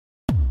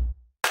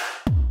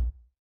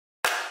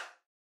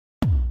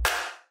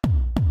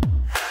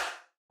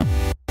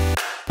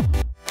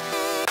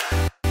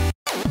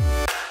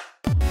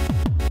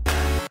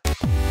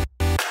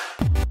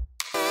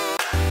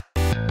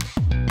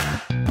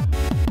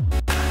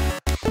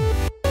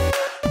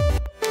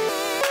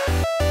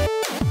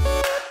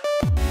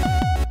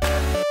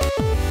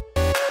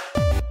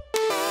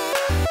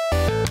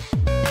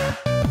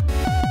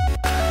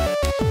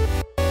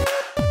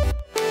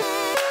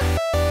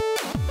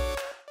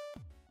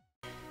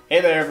Hey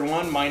there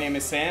everyone, my name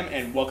is Sam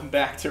and welcome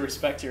back to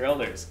Respect Your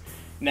Elders.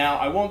 Now,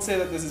 I won't say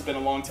that this has been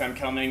a long time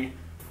coming,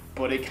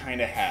 but it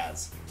kinda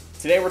has.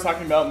 Today we're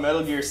talking about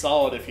Metal Gear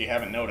Solid, if you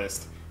haven't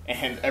noticed,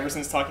 and ever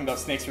since talking about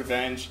Snake's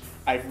Revenge,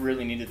 I've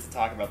really needed to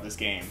talk about this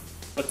game.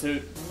 But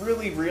to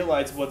really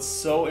realize what's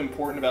so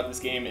important about this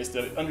game is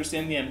to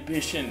understand the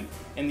ambition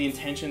and the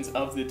intentions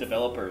of the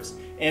developers,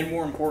 and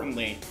more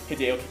importantly,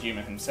 Hideo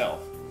Kojima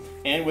himself.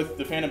 And with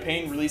The Phantom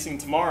Pain releasing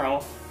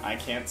tomorrow, I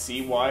can't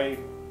see why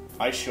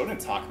I shouldn't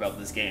talk about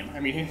this game.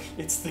 I mean,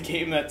 it's the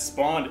game that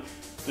spawned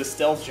the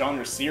stealth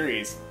genre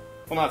series.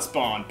 Well, not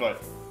spawned,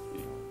 but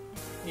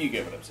you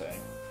get what I'm saying.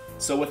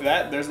 So with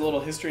that, there's a little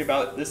history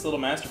about this little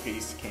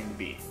masterpiece came to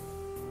be.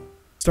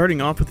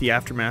 Starting off with the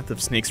aftermath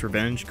of Snake's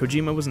Revenge,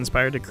 Kojima was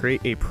inspired to create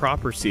a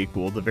proper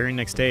sequel the very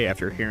next day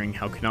after hearing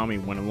how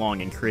Konami went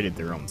along and created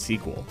their own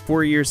sequel.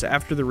 4 years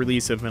after the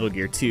release of Metal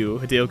Gear 2,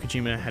 Hideo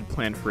Kojima had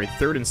planned for a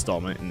third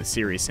installment in the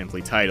series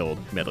simply titled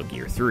Metal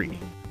Gear 3.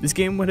 This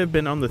game would have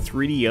been on the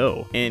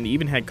 3DO, and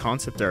even had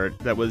concept art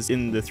that was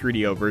in the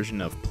 3DO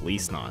version of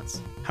Policenauts.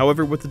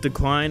 However, with the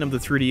decline of the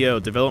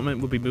 3DO, development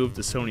would be moved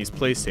to Sony's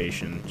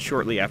PlayStation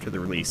shortly after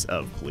the release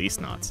of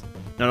Policenauts.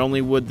 Not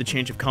only would the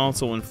change of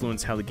console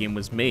influence how the game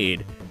was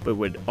made, but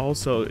would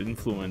also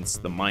influence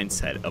the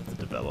mindset of the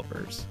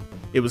developers.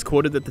 It was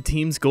quoted that the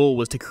team's goal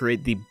was to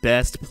create the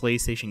best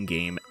PlayStation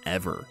game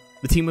ever.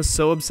 The team was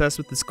so obsessed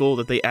with this goal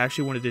that they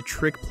actually wanted to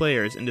trick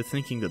players into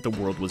thinking that the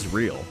world was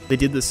real. They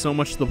did this so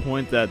much to the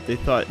point that they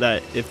thought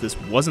that if this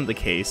wasn't the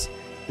case,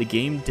 the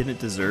game didn't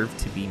deserve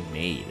to be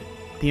made.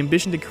 The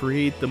ambition to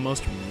create the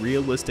most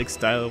realistic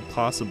style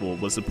possible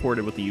was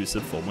supported with the use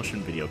of full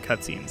motion video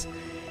cutscenes,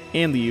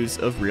 and the use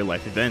of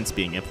real-life events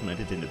being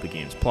implemented into the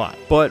game's plot,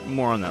 but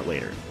more on that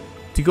later.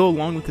 To go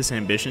along with this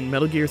ambition,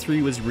 Metal Gear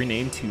 3 was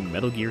renamed to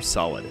Metal Gear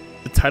Solid.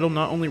 The title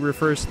not only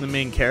refers to the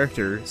main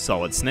character,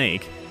 Solid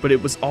Snake, but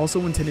it was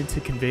also intended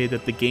to convey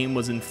that the game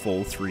was in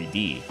full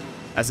 3D,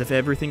 as if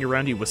everything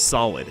around you was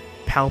solid,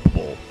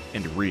 palpable,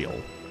 and real.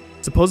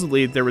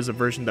 Supposedly, there was a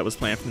version that was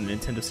planned for the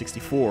Nintendo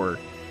 64,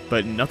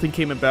 but nothing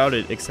came about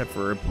it except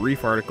for a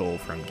brief article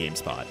from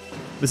GameSpot.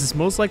 This is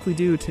most likely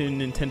due to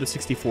Nintendo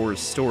 64's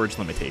storage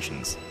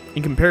limitations.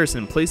 In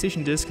comparison,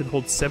 PlayStation discs could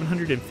hold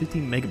 750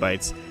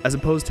 megabytes as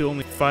opposed to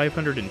only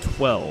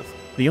 512.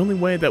 The only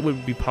way that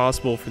would be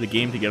possible for the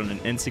game to get on an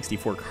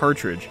N64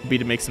 cartridge would be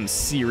to make some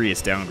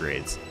serious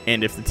downgrades,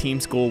 and if the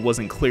team's goal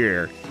wasn't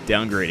clear,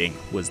 downgrading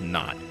was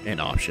not an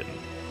option.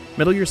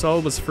 Metal Gear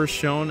Solid was first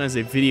shown as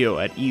a video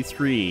at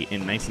E3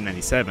 in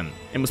 1997,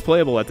 and was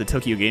playable at the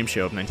Tokyo Game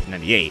Show of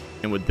 1998,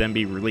 and would then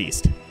be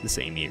released the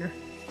same year.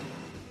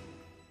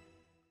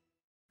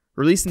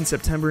 Released in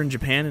September in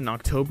Japan and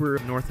October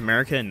in North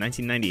America in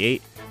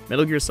 1998,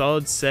 Metal Gear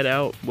Solid set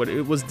out what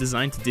it was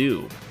designed to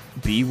do: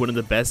 be one of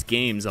the best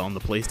games on the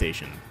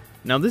PlayStation.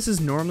 Now, this is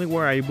normally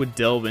where I would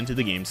delve into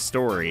the game's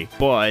story,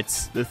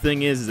 but the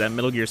thing is that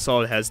Metal Gear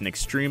Solid has an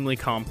extremely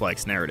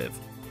complex narrative.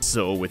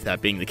 So with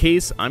that being the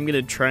case, I'm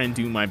going to try and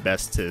do my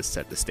best to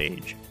set the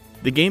stage.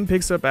 The game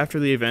picks up after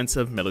the events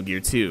of Metal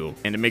Gear 2,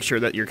 and to make sure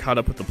that you're caught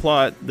up with the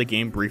plot, the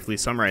game briefly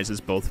summarizes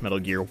both Metal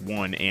Gear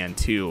 1 and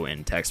 2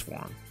 in text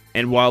form.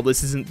 And while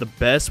this isn't the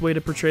best way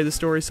to portray the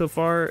story so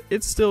far,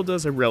 it still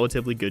does a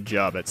relatively good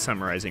job at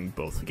summarizing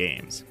both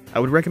games. I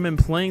would recommend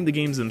playing the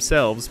games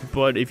themselves,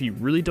 but if you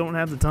really don't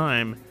have the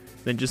time,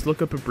 then just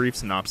look up a brief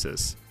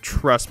synopsis.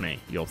 Trust me,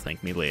 you'll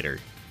thank me later.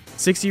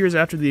 6 years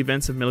after the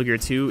events of Metal Gear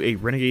 2, a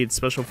renegade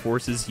special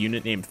forces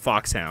unit named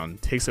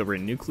Foxhound takes over a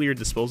nuclear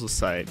disposal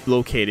site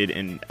located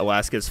in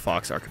Alaska's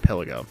Fox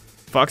Archipelago.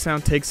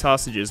 Foxhound takes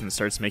hostages and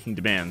starts making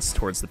demands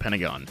towards the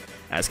Pentagon,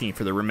 asking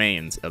for the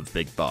remains of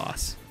Big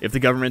Boss. If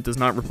the government does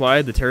not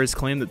reply, the terrorists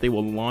claim that they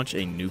will launch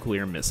a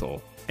nuclear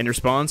missile. In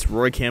response,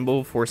 Roy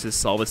Campbell forces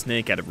Solid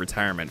Snake out of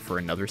retirement for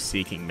another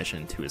seeking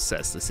mission to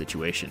assess the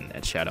situation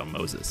at Shadow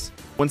Moses.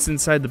 Once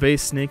inside the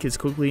base, Snake is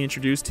quickly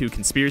introduced to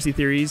conspiracy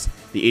theories,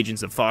 the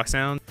agents of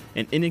Foxhound,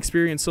 an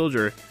inexperienced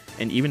soldier,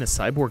 and even a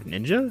cyborg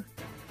ninja?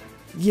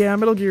 Yeah,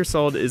 Metal Gear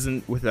Solid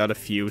isn't without a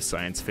few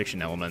science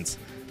fiction elements,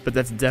 but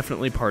that's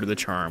definitely part of the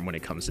charm when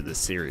it comes to this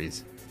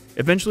series.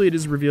 Eventually, it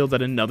is revealed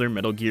that another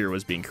Metal Gear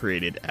was being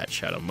created at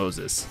Shadow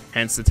Moses,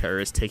 hence the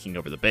terrorists taking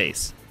over the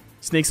base.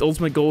 Snake's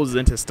ultimate goal is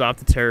then to stop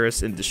the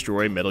terrorists and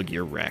destroy Metal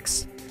Gear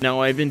Rex.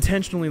 Now, I've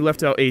intentionally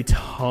left out a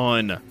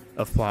ton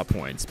of plot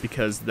points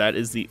because that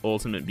is the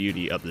ultimate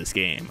beauty of this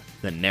game,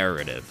 the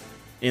narrative.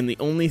 And the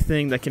only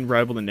thing that can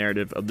rival the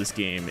narrative of this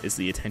game is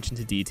the attention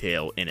to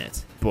detail in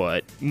it,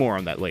 but more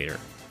on that later.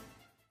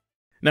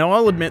 Now,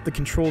 I'll admit the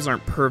controls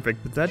aren't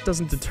perfect, but that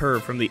doesn't deter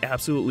from the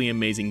absolutely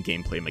amazing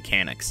gameplay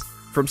mechanics.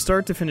 From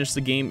start to finish,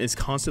 the game is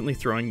constantly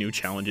throwing new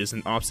challenges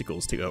and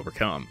obstacles to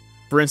overcome.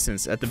 For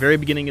instance, at the very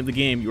beginning of the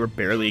game, you are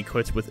barely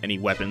equipped with any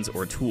weapons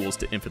or tools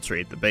to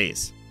infiltrate the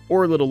base.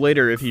 Or a little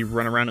later, if you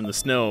run around in the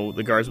snow,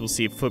 the guards will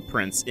see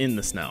footprints in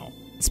the snow.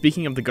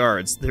 Speaking of the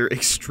guards, they're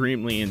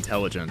extremely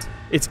intelligent.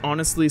 It's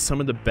honestly some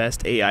of the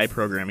best AI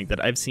programming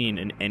that I've seen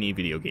in any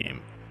video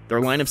game. Their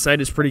line of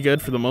sight is pretty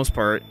good for the most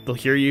part. They'll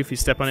hear you if you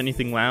step on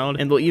anything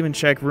loud, and they'll even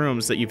check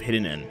rooms that you've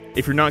hidden in.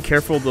 If you're not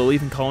careful, they'll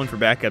even call in for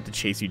backup to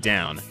chase you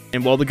down.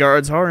 And while the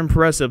guards are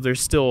impressive, there's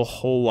still a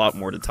whole lot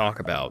more to talk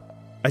about.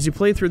 As you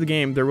play through the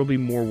game, there will be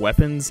more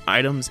weapons,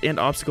 items, and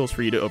obstacles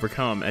for you to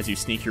overcome as you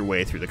sneak your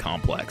way through the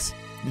complex.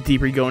 The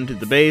deeper you go into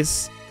the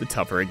base, the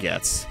tougher it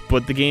gets.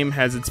 But the game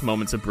has its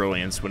moments of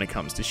brilliance when it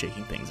comes to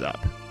shaking things up.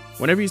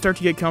 Whenever you start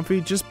to get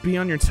comfy, just be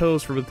on your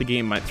toes for what the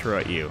game might throw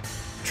at you.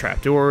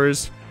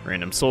 Trapdoors,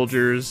 random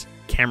soldiers,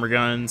 camera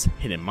guns,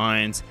 hidden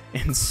mines,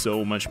 and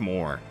so much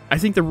more. I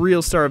think the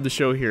real star of the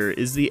show here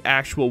is the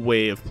actual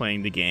way of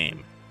playing the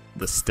game,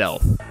 the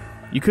stealth.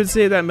 You could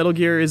say that Metal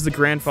Gear is the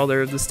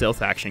grandfather of the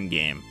stealth action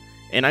game,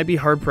 and I'd be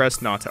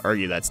hard-pressed not to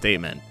argue that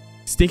statement.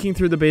 Sneaking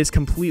through the base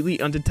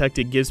completely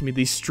undetected gives me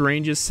the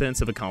strangest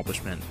sense of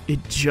accomplishment.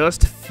 It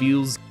just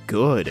feels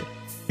good.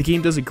 The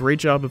game does a great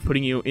job of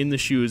putting you in the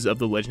shoes of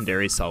the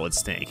legendary Solid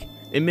Snake.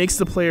 It makes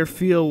the player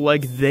feel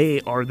like they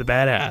are the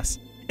badass.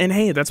 And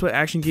hey, that's what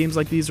action games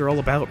like these are all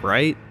about,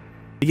 right?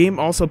 The game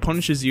also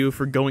punishes you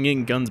for going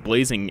in guns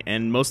blazing,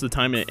 and most of the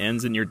time it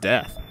ends in your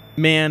death.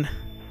 Man,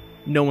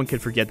 no one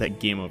could forget that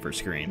game over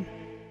screen.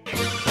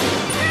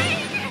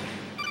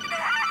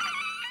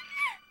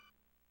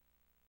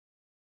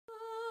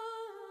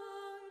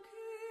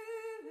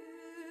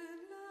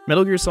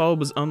 Metal Gear Solid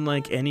was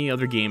unlike any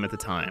other game at the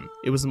time.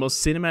 It was the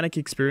most cinematic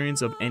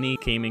experience of any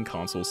gaming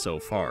console so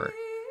far.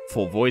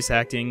 Full voice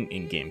acting,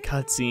 in-game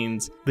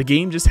cutscenes, the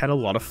game just had a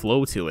lot of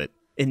flow to it.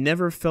 It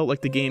never felt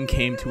like the game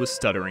came to a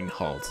stuttering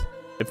halt.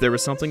 If there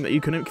was something that you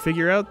couldn't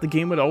figure out, the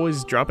game would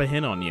always drop a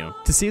hint on you.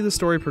 To see the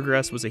story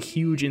progress was a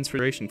huge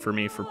inspiration for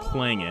me for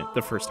playing it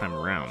the first time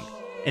around.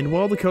 And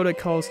while the codec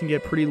calls can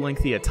get pretty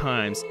lengthy at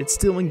times, it's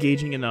still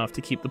engaging enough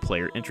to keep the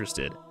player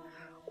interested.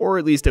 Or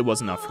at least it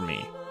was enough for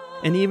me.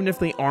 And even if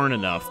they aren't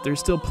enough, there's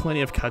still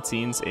plenty of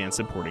cutscenes and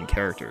supporting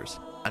characters.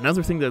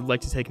 Another thing that I'd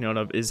like to take note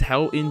of is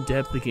how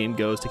in-depth the game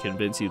goes to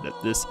convince you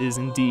that this is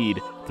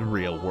indeed the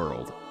real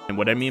world. And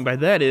what I mean by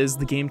that is,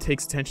 the game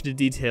takes attention to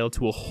detail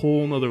to a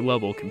whole nother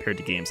level compared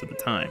to games at the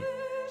time.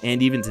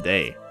 And even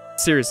today.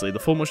 Seriously, the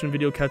full motion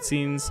video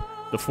cutscenes,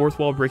 the fourth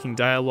wall breaking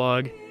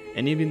dialogue,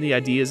 and even the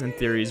ideas and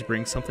theories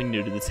bring something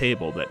new to the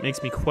table that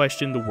makes me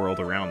question the world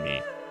around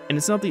me. And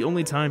it's not the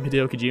only time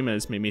Hideo Kojima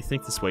has made me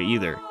think this way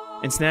either.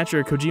 In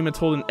Snatcher, Kojima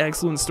told an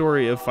excellent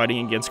story of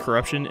fighting against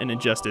corruption and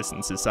injustice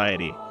in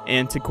society,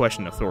 and to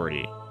question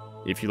authority.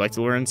 If you'd like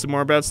to learn some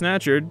more about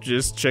Snatcher,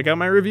 just check out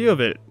my review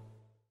of it.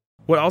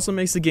 What also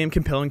makes the game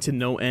compelling to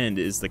no end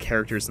is the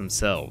characters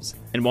themselves.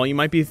 And while you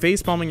might be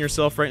facepalming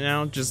yourself right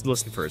now, just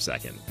listen for a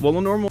second. While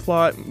the normal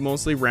plot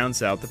mostly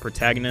rounds out the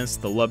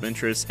protagonist, the love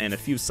interest, and a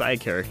few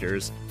side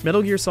characters,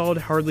 Metal Gear Solid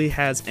hardly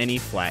has any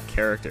flat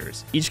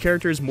characters. Each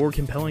character is more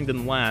compelling than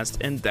the last,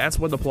 and that's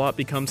why the plot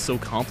becomes so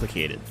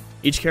complicated.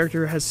 Each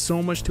character has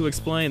so much to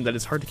explain that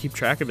it's hard to keep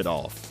track of it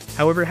all.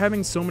 However,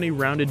 having so many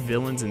rounded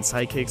villains and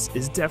sidekicks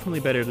is definitely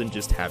better than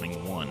just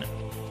having one.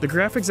 The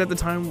graphics at the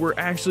time were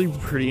actually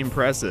pretty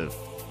impressive.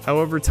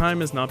 However, time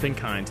has not been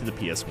kind to the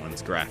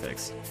PS1's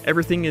graphics.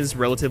 Everything is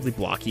relatively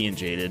blocky and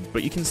jaded,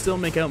 but you can still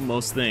make out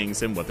most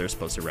things and what they're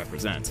supposed to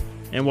represent.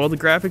 And while the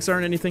graphics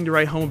aren't anything to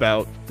write home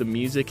about, the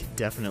music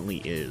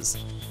definitely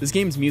is. This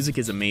game's music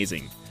is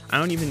amazing. I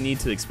don't even need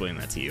to explain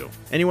that to you.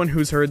 Anyone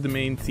who's heard the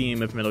main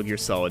theme of Metal Gear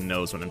Solid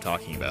knows what I'm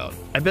talking about.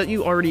 I bet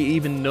you already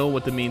even know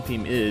what the main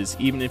theme is,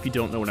 even if you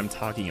don't know what I'm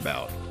talking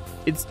about.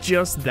 It's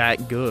just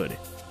that good.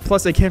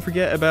 Plus, I can't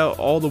forget about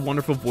all the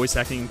wonderful voice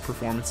acting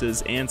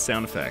performances and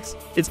sound effects.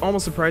 It's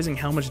almost surprising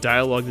how much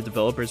dialogue the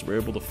developers were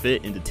able to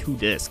fit into 2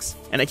 discs.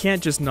 And I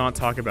can't just not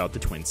talk about the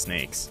Twin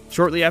Snakes.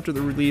 Shortly after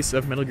the release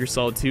of Metal Gear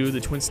Solid 2, the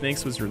Twin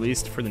Snakes was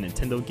released for the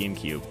Nintendo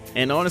GameCube.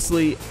 And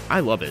honestly, I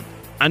love it.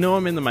 I know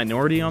I'm in the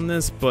minority on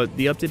this, but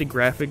the updated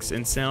graphics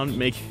and sound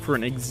make for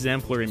an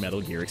exemplary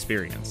Metal Gear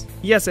experience.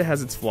 Yes, it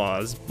has its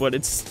flaws, but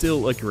it's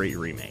still a great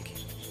remake.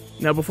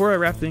 Now, before I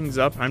wrap things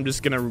up, I'm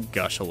just gonna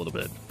gush a little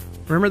bit.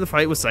 Remember the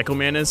fight with Psycho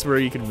Mantis where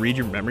you could read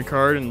your memory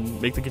card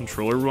and make the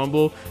controller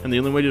rumble, and the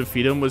only way to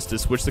defeat him was to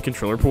switch the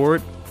controller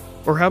port?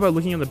 Or how about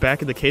looking on the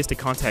back of the case to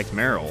contact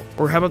Meryl?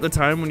 Or how about the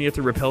time when you have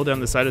to rappel down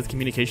the side of the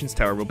communications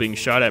tower while being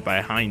shot at by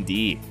a Hind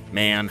D?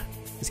 Man,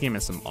 this game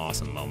has some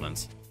awesome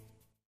moments.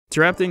 To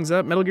wrap things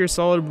up, Metal Gear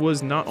Solid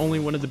was not only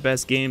one of the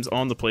best games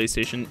on the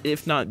PlayStation,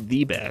 if not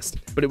the best,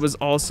 but it was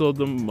also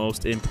the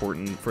most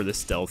important for the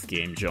stealth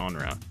game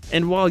genre.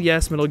 And while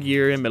yes, Metal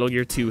Gear and Metal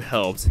Gear 2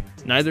 helped,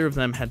 neither of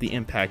them had the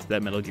impact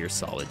that Metal Gear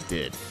Solid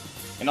did.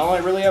 And all I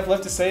really have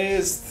left to say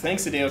is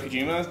thanks to Hideo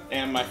Kojima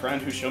and my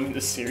friend who showed me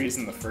this series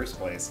in the first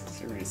place.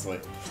 Seriously.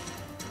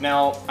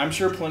 Now, I'm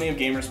sure plenty of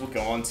gamers will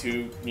go on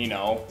to,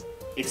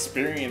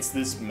 experience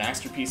this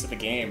masterpiece of a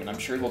game, and I'm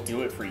sure they'll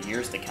do it for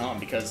years to come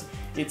because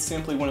it's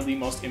simply one of the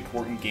most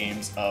important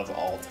games of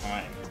all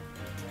time.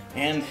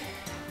 And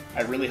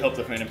I really hope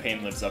that Phantom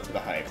Pain lives up to the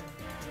hype.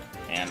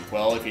 And,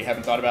 well, if you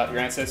haven't thought about your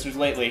ancestors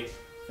lately,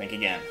 think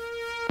again.